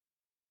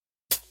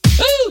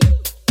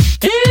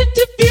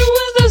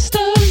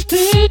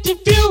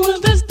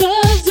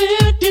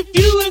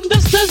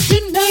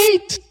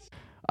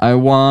I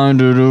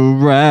wandered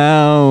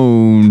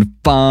around,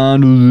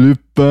 finally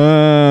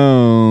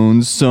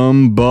found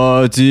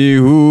somebody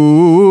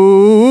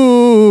who...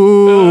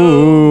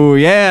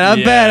 Yeah,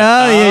 not bad,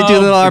 huh? You do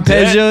a little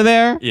arpeggio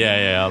there?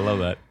 Yeah, I love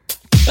that.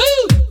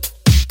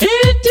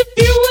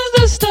 Interviewing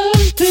the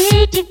stars,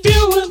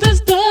 interviewing the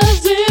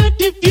stars,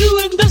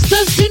 interviewing the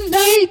stars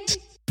tonight.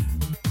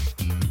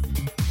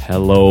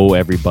 Hello,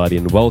 everybody,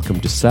 and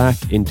welcome to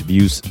Zach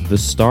Interviews the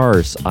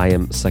Stars. I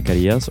am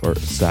Zacharias, or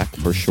Zach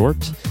for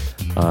short.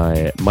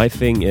 My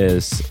thing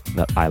is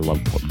that I love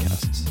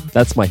podcasts.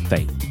 That's my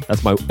thing.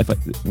 That's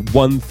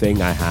one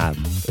thing I have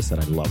is that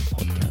I love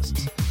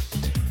podcasts.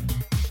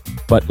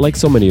 But like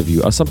so many of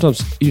you,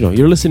 sometimes,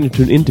 you're listening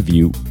to an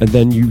interview and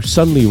then you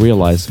suddenly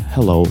realize,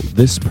 hello,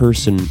 this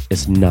person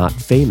is not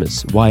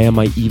famous. Why am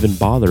I even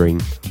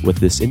bothering with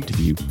this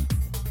interview?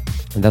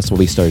 And that's when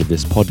we started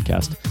this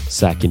podcast,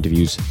 Zach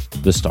Interviews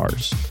the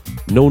Stars.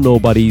 No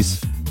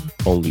nobodies,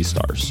 only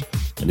stars.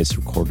 And it's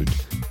recorded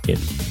in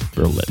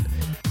Berlin.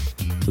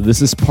 So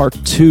this is part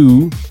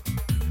 2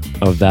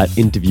 of that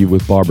interview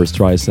with Barbra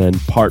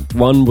Streisand. Part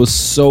 1 was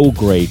so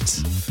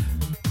great.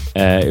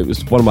 It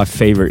was one of my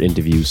favorite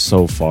interviews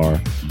so far.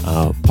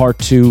 Part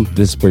 2,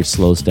 this is where it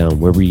slows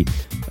down, where we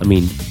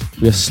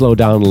slow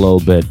down a little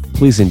bit.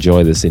 Please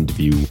enjoy this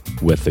interview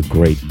with the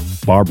great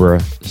Barbra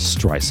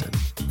Streisand.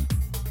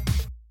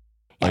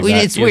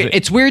 It's weird.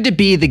 It's weird to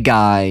be the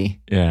guy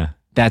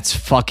that's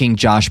fucking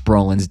Josh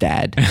Brolin's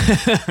dad.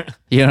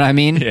 You know what I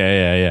mean?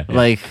 Yeah.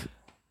 Like,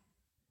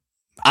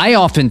 I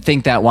often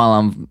think that while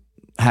I'm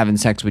having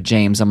sex with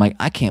James, I'm like,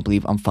 I can't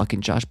believe I'm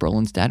fucking Josh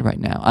Brolin's dad right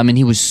now. I mean,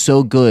 he was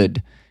so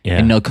good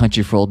in No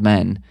Country for Old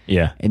Men.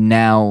 Yeah. And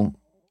now,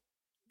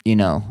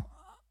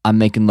 I'm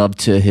making love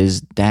to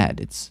his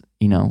dad.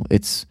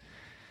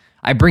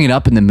 I bring it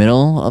up in the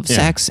middle of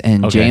sex,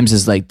 and James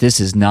is like,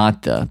 "This is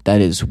not that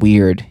is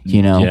weird,"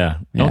 Yeah.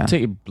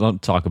 Don't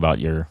talk about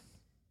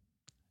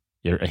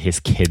his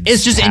kids.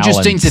 It's just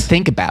interesting to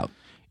think about.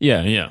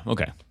 Yeah.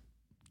 Okay.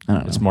 I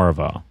don't know. It's more of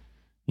a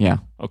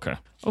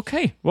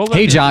Okay. Well,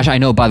 hey, Josh. I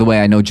know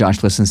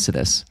Josh listens to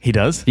this. He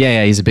does.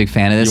 Yeah. He's a big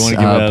fan of this you want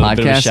to give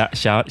podcast. A bit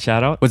of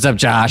shout out? What's up,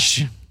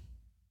 Josh?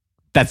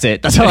 That's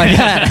it. That's all I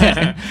got.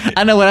 I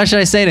don't know. What else should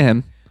I say to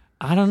him?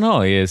 I don't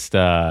know. I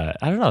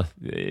don't know.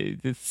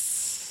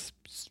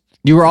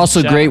 You were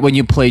also great when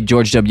you played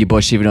George W.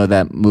 Bush, even though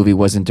that movie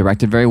wasn't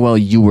directed very well.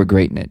 You were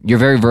great in it. You're a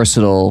very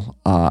versatile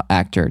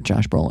actor,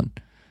 Josh Brolin.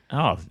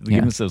 Oh,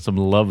 give him some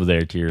love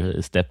there to your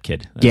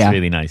stepkid. That's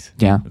really nice.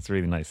 Yeah. That's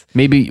really nice.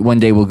 Maybe one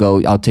day we'll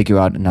go, I'll take you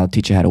out and I'll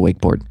teach you how to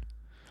wakeboard.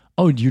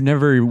 Oh, you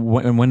never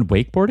went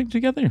wakeboarding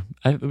together?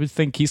 I would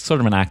think he's sort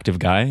of an active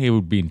guy. He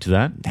would be into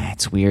that.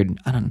 That's weird.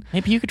 I don't know.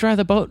 Maybe you could drive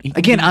the boat.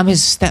 Again, I'm his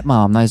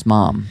stepmom, not his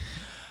mom.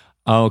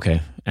 Oh,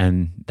 okay.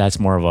 And that's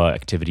more of an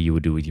activity you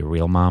would do with your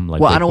real mom?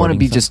 Like, well, I don't want to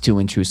be just too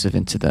intrusive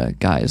into the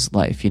guy's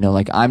life.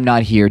 Like, I'm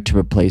not here to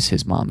replace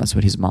his mom. That's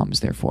what his mom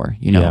is there for.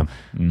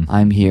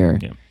 I'm here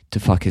to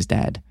fuck his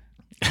dad.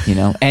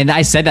 And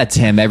I said that to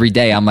him every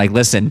day. I'm like,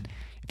 listen,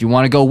 if you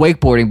want to go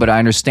wakeboarding, but I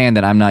understand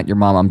that I'm not your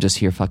mom. I'm just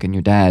here fucking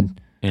your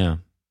dad. Yeah.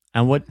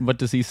 And what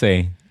does he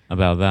say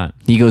about that?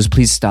 He goes,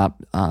 please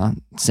stop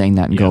saying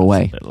that and go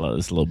away.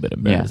 It's a little bit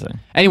embarrassing. Yeah.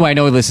 Anyway, I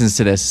know he listens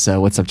to this.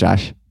 So what's up,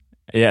 Josh?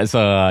 Yeah.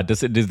 So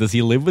does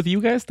he live with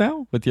you guys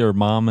now? With your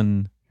mom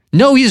and?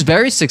 No, he's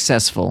very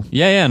successful.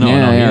 Yeah.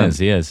 No,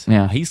 he is.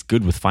 Yeah. He's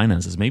good with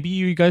finances. Maybe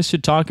you guys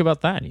should talk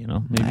about that.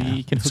 Maybe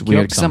he can. It's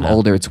weird because I'm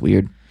older. It's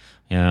weird.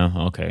 Yeah.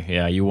 Okay.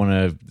 Yeah. You want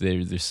to?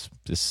 There's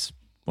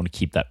want to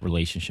keep that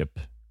relationship,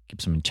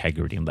 keep some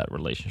integrity in that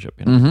relationship.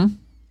 Mm-hmm.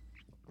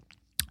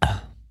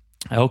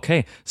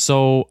 Okay,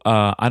 so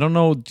I don't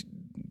know.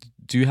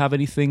 Do you have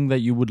anything that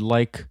you would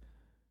like?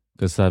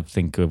 Because I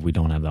think we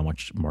don't have that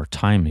much more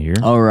time here.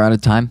 Oh, we're out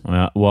of time.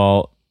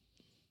 Well,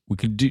 we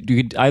could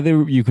do.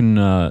 Either you can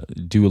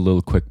do a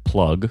little quick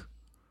plug,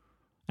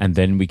 and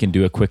then we can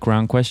do a quick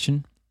round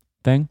question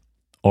thing,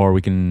 or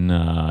we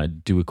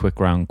can do a quick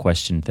round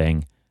question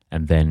thing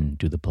and then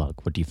do the plug.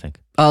 What do you think?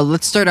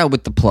 Let's start out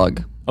with the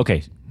plug.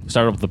 Okay,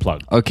 start out with the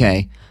plug.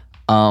 Okay.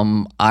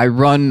 I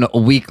run a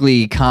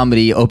weekly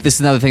comedy. Oh, this is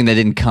another thing that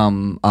didn't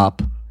come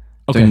up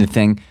during the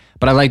thing,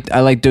 but I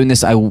like doing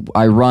this. I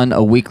run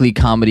a weekly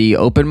comedy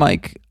open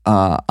mic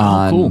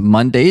on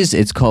Mondays.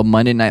 It's called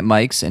Monday Night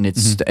Mics, and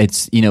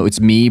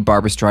it's me,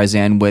 Barbra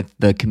Streisand, with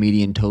the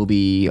comedian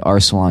Toby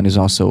Arsalan, who's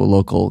also a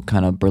local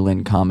kind of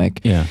Berlin comic.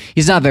 Yeah,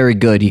 he's not very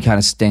good. He kind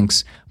of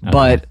stinks,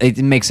 but it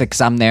makes it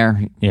because I'm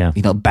there. Yeah,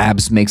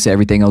 Babs makes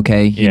everything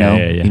okay. You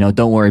know,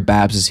 don't worry,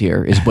 Babs is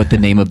here is what the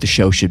name of the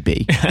show should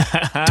be.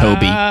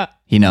 Toby,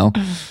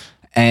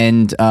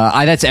 and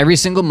that's every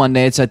single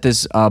Monday. It's at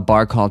this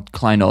bar called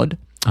Kleinod.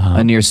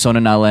 Near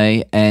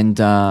Sonnenallee, and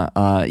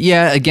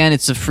again,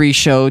 it's a free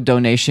show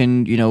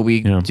donation.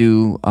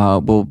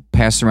 We'll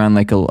pass around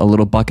like a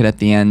little bucket at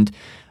the end.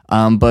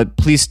 But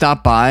please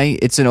stop by.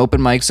 It's an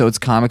open mic, so it's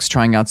comics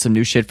trying out some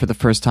new shit for the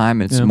first time.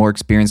 It's more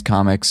experienced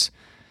comics.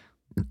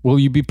 Will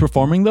you be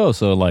performing though?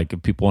 So like,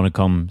 if people want to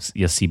come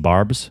see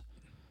Barbs,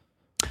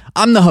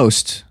 I'm the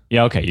host.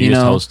 Yeah, okay. You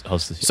just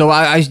host the show. So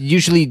I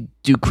usually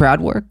do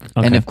crowd work.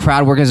 Okay. And if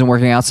crowd work isn't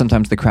working out,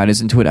 sometimes the crowd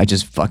is into it. I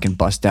just fucking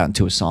bust out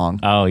into a song.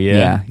 Oh,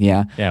 yeah.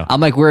 Yeah.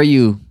 I'm like, where are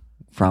you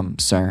from,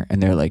 sir?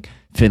 And they're like,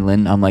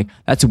 Finland. I'm like,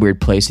 that's a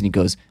weird place. And he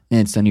goes,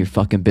 it's none of your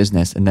fucking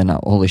business. And then,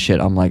 holy shit,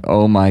 I'm like,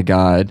 oh my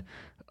God.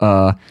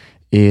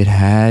 It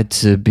had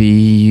to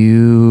be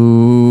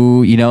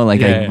you. You know,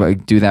 like I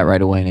do that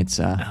right away. And it's...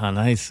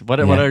 nice. What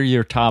are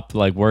your top,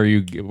 like,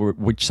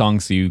 which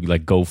songs do you,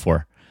 like, go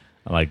for?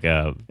 Like...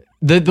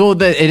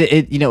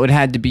 it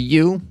had to be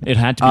you. It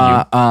had to be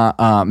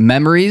you.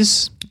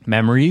 Memories.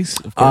 Memories,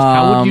 of course.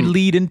 How would you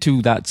lead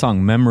into that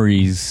song?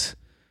 Memories.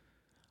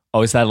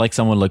 Oh, is that like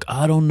someone like,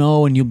 I don't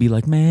know, and you'll be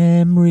like,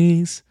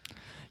 memories?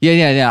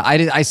 Yeah.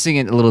 I sing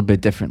it a little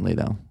bit differently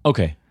though.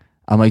 Okay.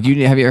 I'm like,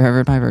 have you ever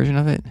heard my version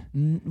of it?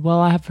 Well,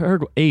 I have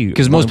heard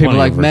because most people are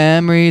like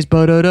memories, you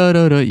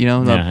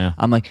know. Yeah.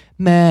 I'm like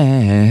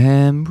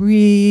memories.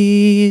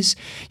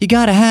 You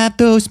gotta have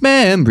those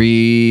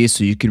memories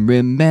so you can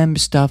remember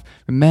stuff.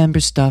 You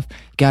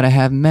gotta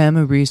have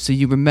memories so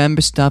you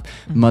remember stuff.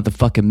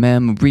 Motherfucking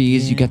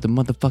memories. You got the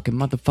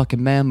motherfucking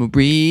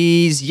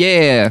memories.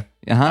 Yeah.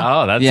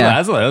 Oh,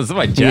 that's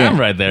my jam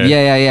right there.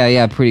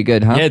 Yeah. Pretty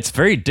good, huh? Yeah, it's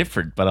very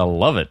different, but I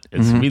love it.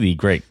 It's really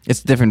great.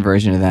 It's a different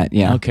version of that.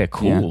 Yeah. Okay,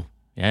 cool.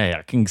 Yeah.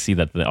 I can see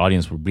that the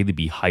audience would really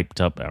be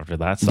hyped up after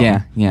that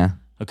song. Yeah.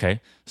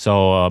 Okay.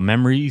 So,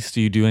 memories. Do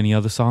you do any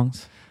other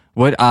songs?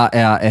 What?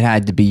 It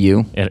had to be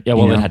you. It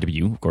had to be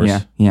you, of course.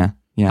 Yeah.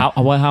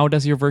 How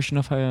does your version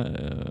of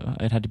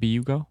It Had to Be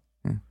You go?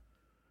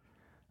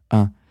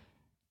 I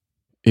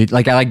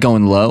like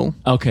going low.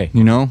 Okay.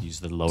 You know?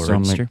 Use the lower So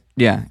I'm register.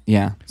 like,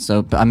 yeah.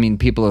 So, I mean,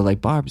 people are like,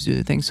 Barb's do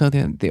the thing. So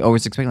they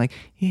always expect like,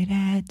 it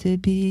had to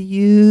be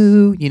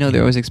you. You know,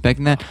 they're always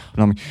expecting that.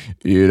 But I'm like,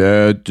 it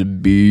had to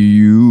be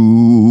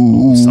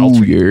you.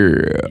 Sultry.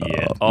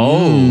 Yeah.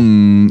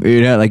 Oh.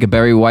 It had like a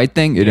Barry White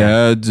thing. It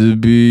had to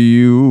be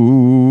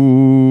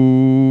you.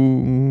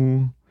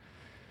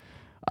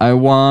 I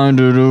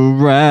wandered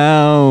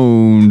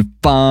around,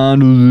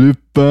 finally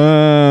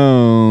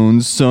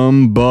found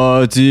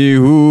somebody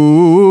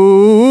who...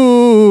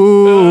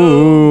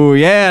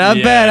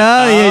 not bad,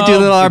 huh? You do a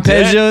little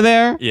arpeggio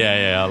there?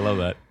 Yeah, I love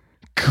that.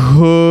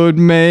 Could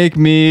make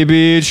me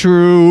be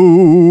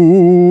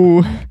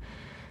true.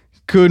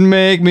 Could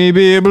make me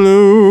be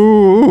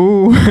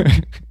blue.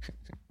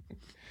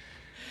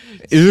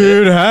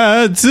 It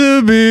had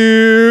to be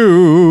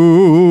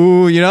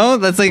you. You know,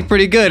 that's like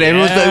pretty good.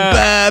 Everyone's like,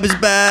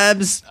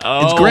 Babs.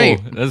 Oh, it's great.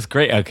 That's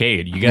great.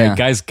 Okay, you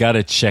guys got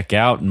to check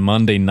out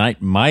Monday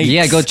Night Mics.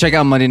 Yeah, go check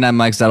out Monday Night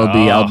Mics.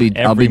 I'll be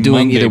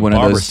doing Monday, either one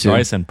Barbra of those two.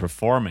 Streisand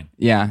performing.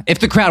 Yeah, if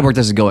the crowd work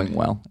isn't going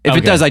well. If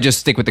it does, I just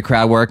stick with the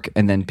crowd work,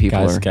 and then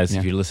guys,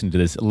 if you're listening to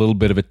this, a little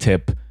bit of a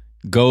tip: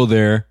 go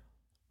there,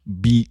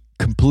 be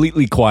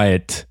completely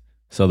quiet.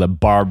 So that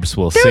Barbs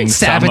will sing. Don't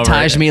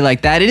sabotage me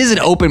like that. It is an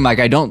open mic.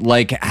 I don't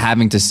like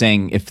having to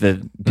sing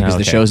because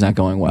the show's not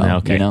going well.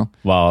 Okay. You know.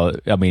 Well,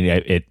 I mean,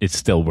 it's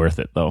still worth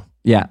it though.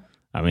 Yeah.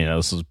 I mean,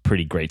 those are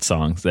pretty great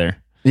songs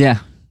there. Yeah.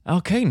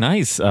 Okay,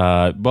 nice.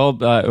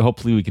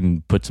 Hopefully we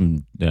can put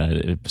some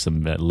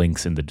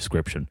links in the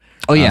description.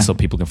 Oh yeah. So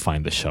people can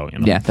find the show. You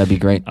know? Yeah, that'd be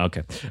great.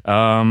 Okay.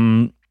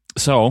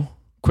 So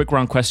quick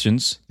round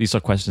questions. These are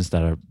questions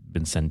that have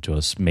been sent to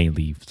us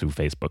mainly through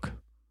Facebook.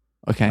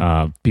 Okay.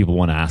 People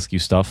want to ask you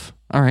stuff.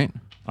 All right.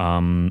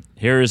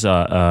 Here is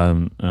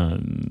the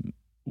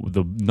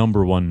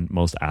number one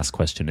most asked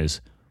question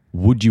is: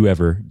 would you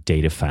ever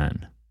date a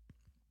fan?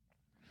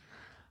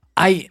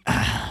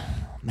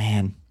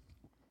 Man,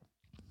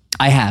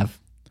 I have.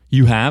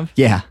 You have?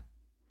 Yeah,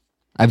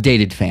 I've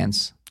dated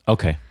fans.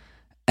 Okay.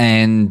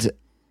 And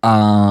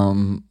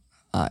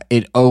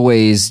it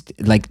always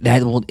like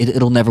that.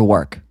 It'll never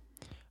work.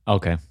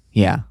 Okay.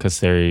 Yeah, because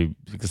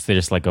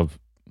there's like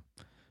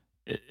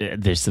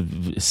there's a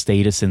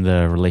status in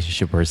the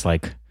relationship where it's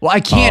like, well, I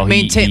can't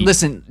maintain.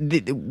 Listen,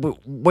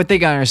 what they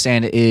gotta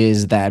understand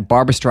is that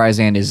Barbra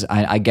Streisand is.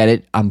 I get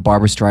it. I'm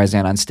Barbra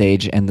Streisand on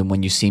stage, and then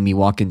when you see me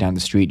walking down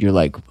the street, you're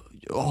like,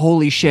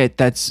 "Holy shit,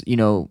 that's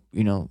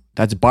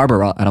that's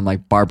Barbara," and I'm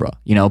like, "Barbara,"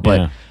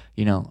 but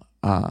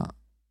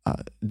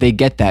they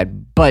get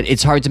that, but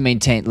it's hard to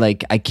maintain.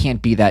 Like, I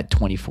can't be that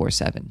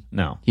 24/7.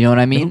 No, you know what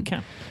I mean? You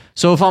can't.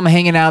 So if I'm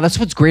hanging out, that's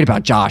what's great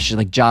about Josh.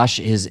 Like Josh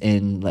is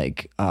in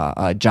like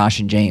Josh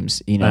and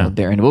James.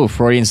 They're in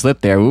Freudian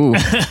slip there. Ooh,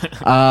 is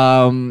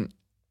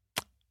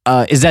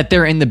that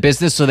they're in the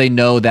business, so they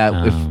know that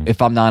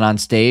if I'm not on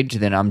stage,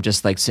 then I'm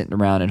just like sitting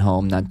around at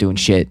home, not doing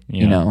shit.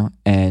 Yeah.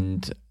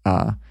 And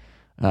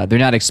they're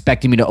not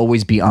expecting me to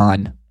always be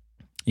on.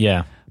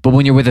 Yeah. But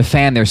when you're with a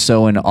fan, they're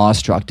so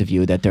awestruck of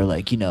you that they're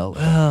like,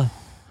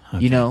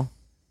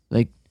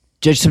 like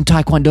judge some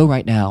Taekwondo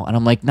right now, and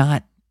I'm like,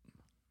 not.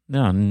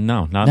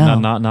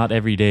 Not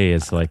every day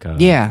is like a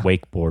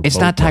wakeboard. It's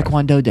not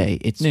Taekwondo day.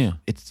 It's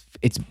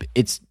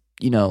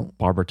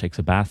Barbra takes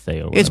a bath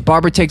day. It's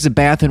Barbra takes a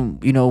bath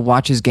and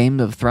watches Game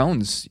of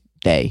Thrones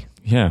day.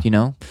 Yeah.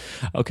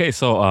 Okay,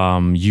 so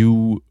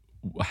you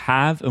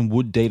have and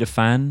would date a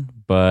fan,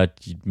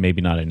 but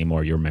maybe not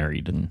anymore. You're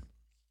married, and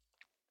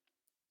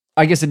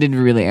I guess I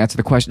didn't really answer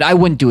the question. I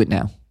wouldn't do it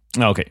now.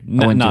 okay, wouldn't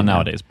do not it now.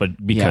 nowadays,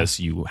 but because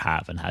you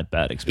haven't had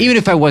bad experience. Even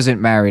if I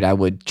wasn't married, I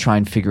would try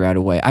and figure out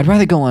a way. I'd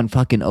rather go on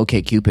fucking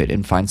OkCupid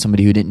and find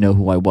somebody who didn't know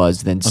who I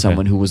was than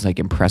someone who was like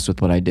impressed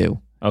with what I do.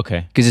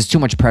 Okay, Because it's too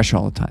much pressure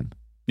all the time.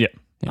 yeah,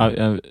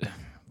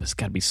 it's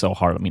got to be so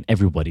hard. I mean,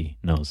 everybody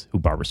knows who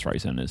Barbra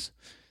Streisand is.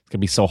 It's gonna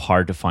be so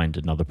hard to find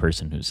another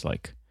person who's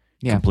like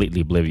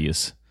completely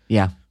oblivious.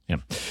 Yeah. Yeah.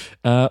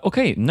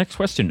 Okay, next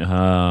question.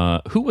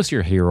 Who was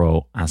your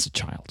hero as a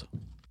child?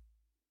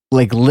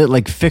 Like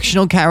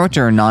fictional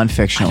character or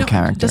non-fictional It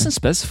character? doesn't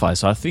specify,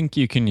 so I think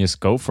you can just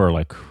go for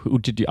like, who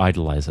did you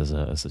idolize as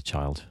a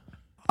child?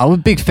 I was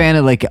a big fan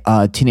of like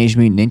Teenage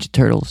Mutant Ninja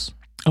Turtles.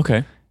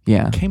 Okay.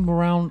 Yeah. Came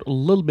around a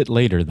little bit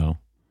later though.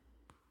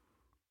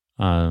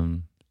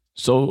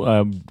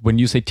 So when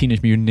you say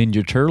Teenage Mutant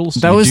Ninja Turtles,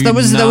 That was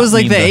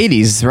like the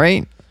 80s,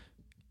 right?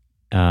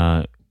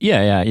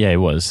 Yeah, it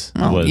was.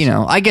 Well, it was. you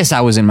know, I guess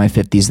I was in my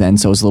 50s then,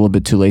 so it's a little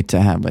bit too late to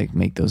have like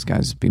make those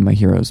guys be my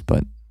heroes,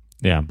 but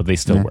Yeah, but they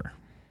still were.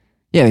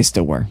 yeah, they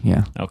still were.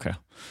 Yeah. Okay.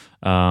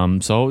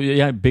 So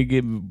yeah,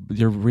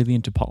 you're really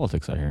into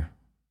politics, I hear.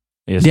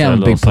 Yes, Yeah,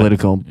 I'm a big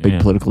yeah.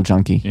 political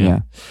junkie. Yeah.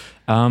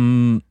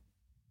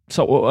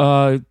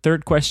 So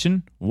third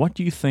question, what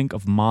do you think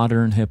of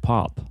modern hip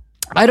hop?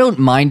 I don't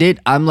mind it.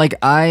 I'm like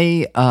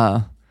I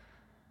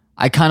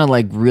kind of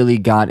like really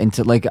got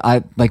into like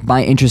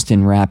my interest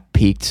in rap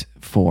peaked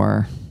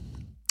for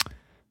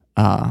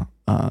it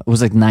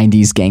was like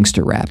 90s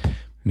gangster rap.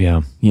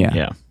 Yeah.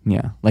 Yeah.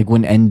 Like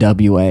when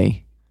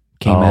NWA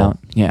came out.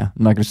 Yeah.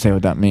 I'm not going to say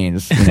what that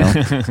means, you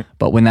know.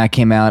 But when that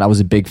came out, I was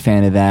a big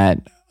fan of that.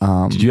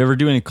 Did you ever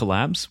do any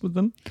collabs with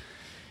them?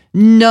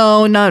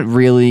 No, not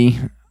really.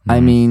 I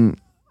mean,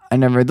 I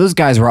never. Those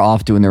guys were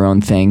off doing their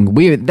own thing.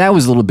 That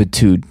was a little bit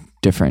too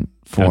different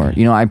for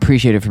you know. I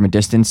appreciate it from a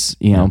distance,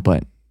 you know,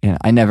 but yeah,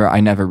 I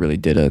never really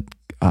did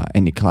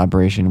any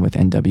collaboration with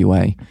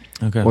NWA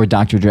or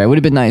Dr. Dre. It would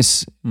have been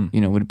nice,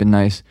 you know. Would have been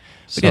nice.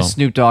 But yeah,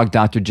 Snoop Dogg,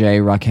 Dr. J,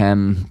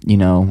 Rakim, you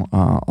know,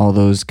 all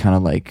those kind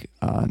of like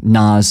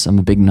Nas. I'm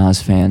a big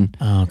Nas fan.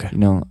 Oh, okay. You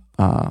know,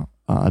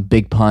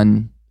 Big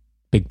Pun.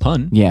 Big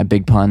Pun? Yeah,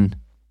 Big Pun.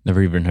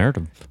 Never even heard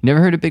of. Never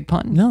heard of Big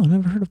Pun? No,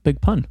 never heard of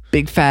Big Pun.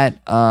 Big fat,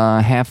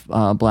 half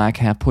black,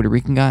 half Puerto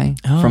Rican guy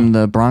from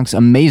the Bronx.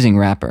 Amazing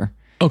rapper.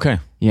 Okay.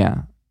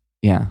 Yeah.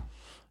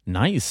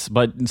 Nice.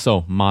 But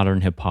so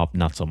modern hip hop,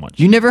 not so much.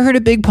 You never heard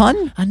of Big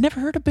Pun? I never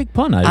heard of Big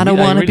Pun. I don't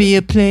want to be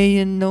a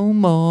player no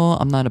more.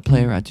 I'm not a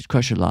player. I just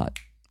crush a lot.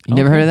 You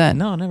never heard of that?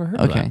 No, I never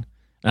heard of that. Okay.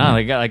 No,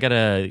 I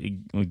gotta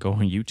go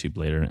on YouTube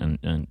later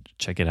and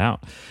check it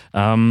out.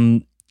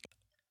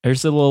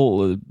 Here's a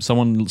little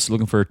someone's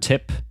looking for a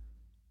tip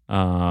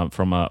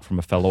from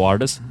a fellow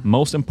artist.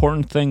 Most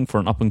important thing for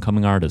an up and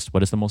coming artist.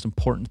 What is the most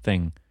important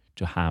thing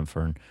to have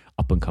for an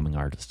up and coming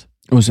artist?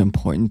 Most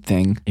important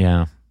thing.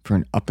 Yeah. For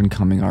an up and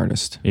coming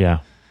artist. Yeah.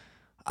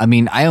 I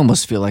mean, I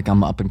almost feel like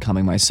I'm up and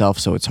coming myself,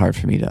 so it's hard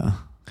for me to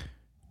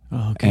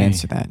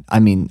answer that. I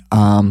mean,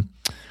 up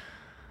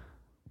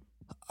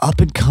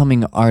and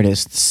coming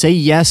artists, say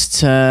yes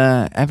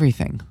to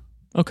everything.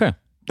 Okay.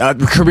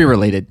 Career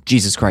related.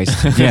 Jesus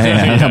Christ.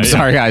 Yeah. I'm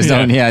sorry, guys.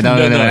 Don't do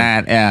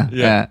that.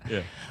 Yeah.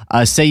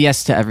 Say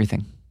yes to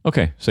everything.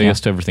 Okay. Say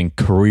yes to everything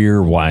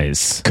career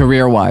wise.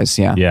 Career wise,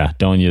 yeah. Yeah.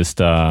 Don't just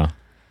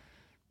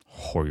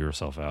whore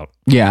yourself out.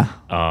 Yeah.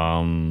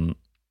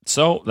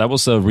 So that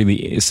was a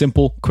really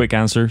simple, quick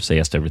answer. Say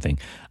yes to everything.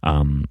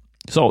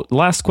 So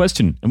last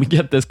question, and we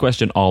get this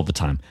question all the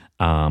time.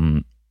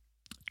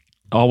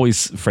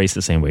 Always phrased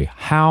the same way.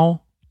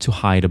 How to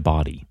hide a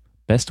body?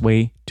 Best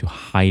way to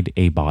hide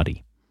a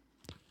body?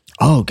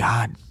 Oh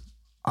God.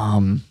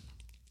 I'm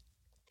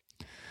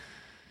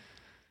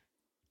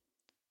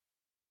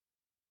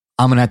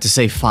gonna have to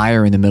say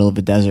fire in the middle of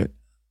the desert.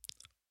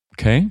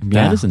 Okay,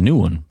 that is a new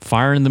one.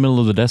 Fire in the middle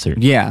of the desert.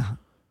 Yeah.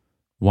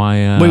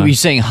 Why? Wait, were you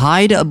saying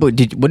hide? What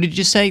did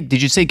you say?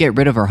 Did you say get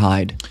rid of or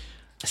hide?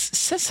 It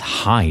says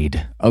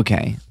hide.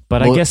 Okay,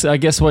 but well, I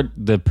guess what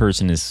the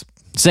person is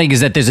saying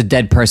is that there's a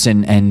dead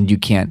person and you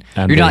can't.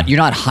 You're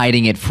not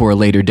hiding it for a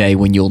later day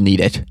when you'll need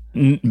it.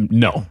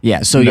 No.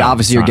 Yeah. So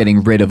obviously you're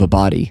getting rid of a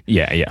body.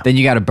 Yeah. Then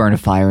you got to burn a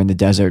fire in the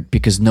desert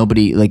because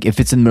nobody, like, if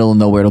it's in the middle of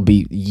nowhere, it'll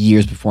be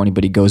years before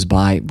anybody goes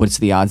by. What's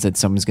the odds that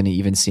someone's going to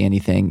even see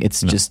anything?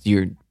 It's just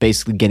you're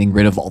basically getting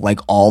rid of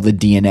all the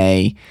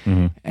DNA,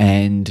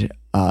 and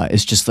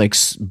it's just like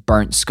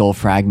burnt skull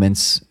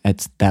fragments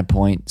at that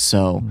point.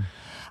 So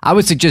I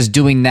would suggest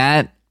doing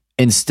that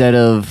instead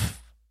of.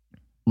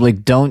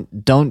 Like don't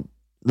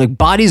like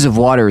bodies of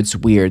water. It's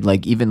weird.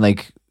 Like even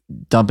like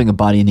dumping a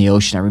body in the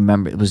ocean. I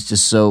remember it was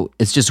just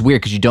it's just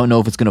weird because you don't know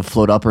if it's going to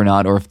float up or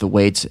not, or if the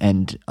weights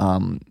and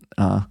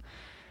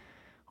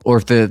or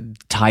if the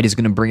tide is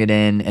going to bring it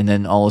in, and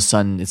then all of a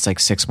sudden it's like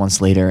 6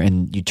 months later,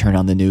 and you turn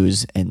on the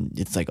news and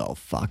it's like, oh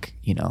fuck,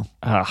 you know,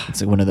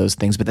 it's like one of those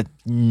things. But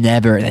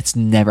that's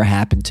never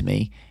happened to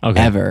me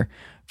ever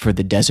for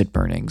the desert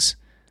burnings.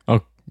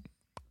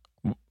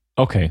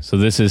 Okay, so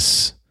this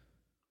is.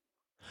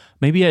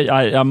 Maybe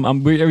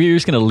we're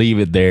just gonna leave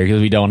it there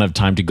because we don't have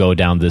time to go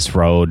down this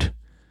road.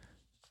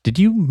 Did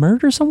you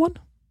murder someone?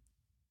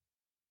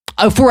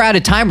 If we're out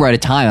of time, we're out of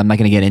time. I'm not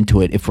going to get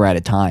into it if we're out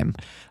of time.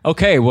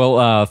 Okay,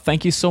 well,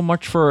 thank you so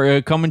much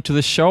for coming to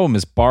the show,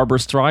 Miss Barbara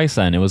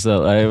Streisand. It was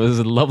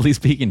lovely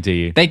speaking to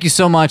you. Thank you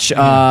so much.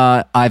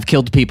 I've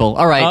killed people.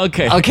 All right.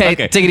 Okay.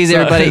 Take it easy,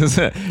 everybody.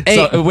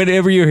 So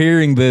whenever you're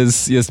hearing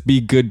this, just be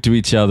good to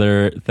each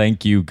other.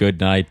 Thank you. Good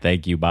night.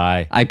 Thank you.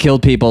 Bye. I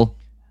killed people.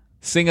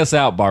 Sing us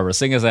out, Barbara.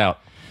 Sing us out.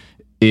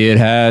 It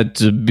had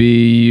to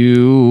be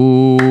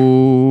you.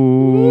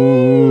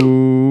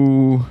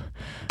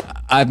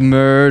 I've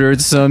murdered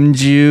some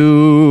Jews.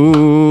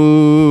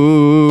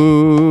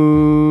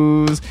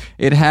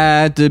 It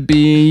had to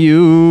be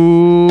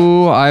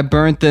you. I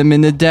burnt them in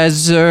the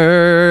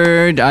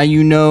desert.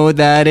 You know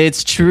that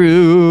it's true.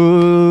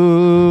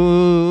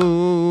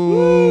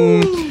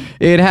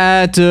 It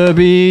had to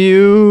be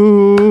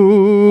you.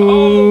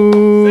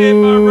 Oh, say it,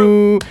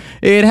 Barbara.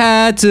 It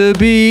had to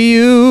be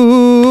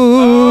you.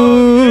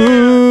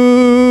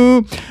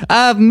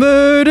 I've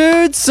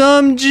murdered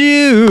some Jews.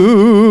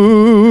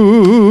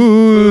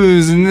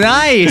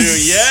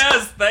 Nice.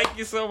 Yes, thank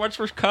you so much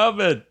for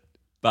coming.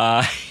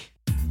 Bye.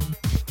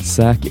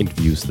 Zach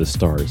Interviews the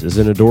Stars is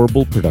an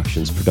Adorable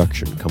Productions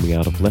production coming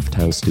out of Left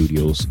Hand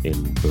Studios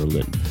in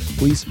Berlin.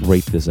 Please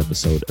rate this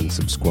episode and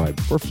subscribe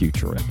for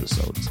future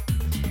episodes.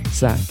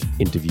 Zach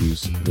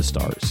Interviews the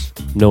Stars.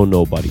 No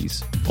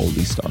nobodies,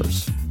 only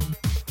stars.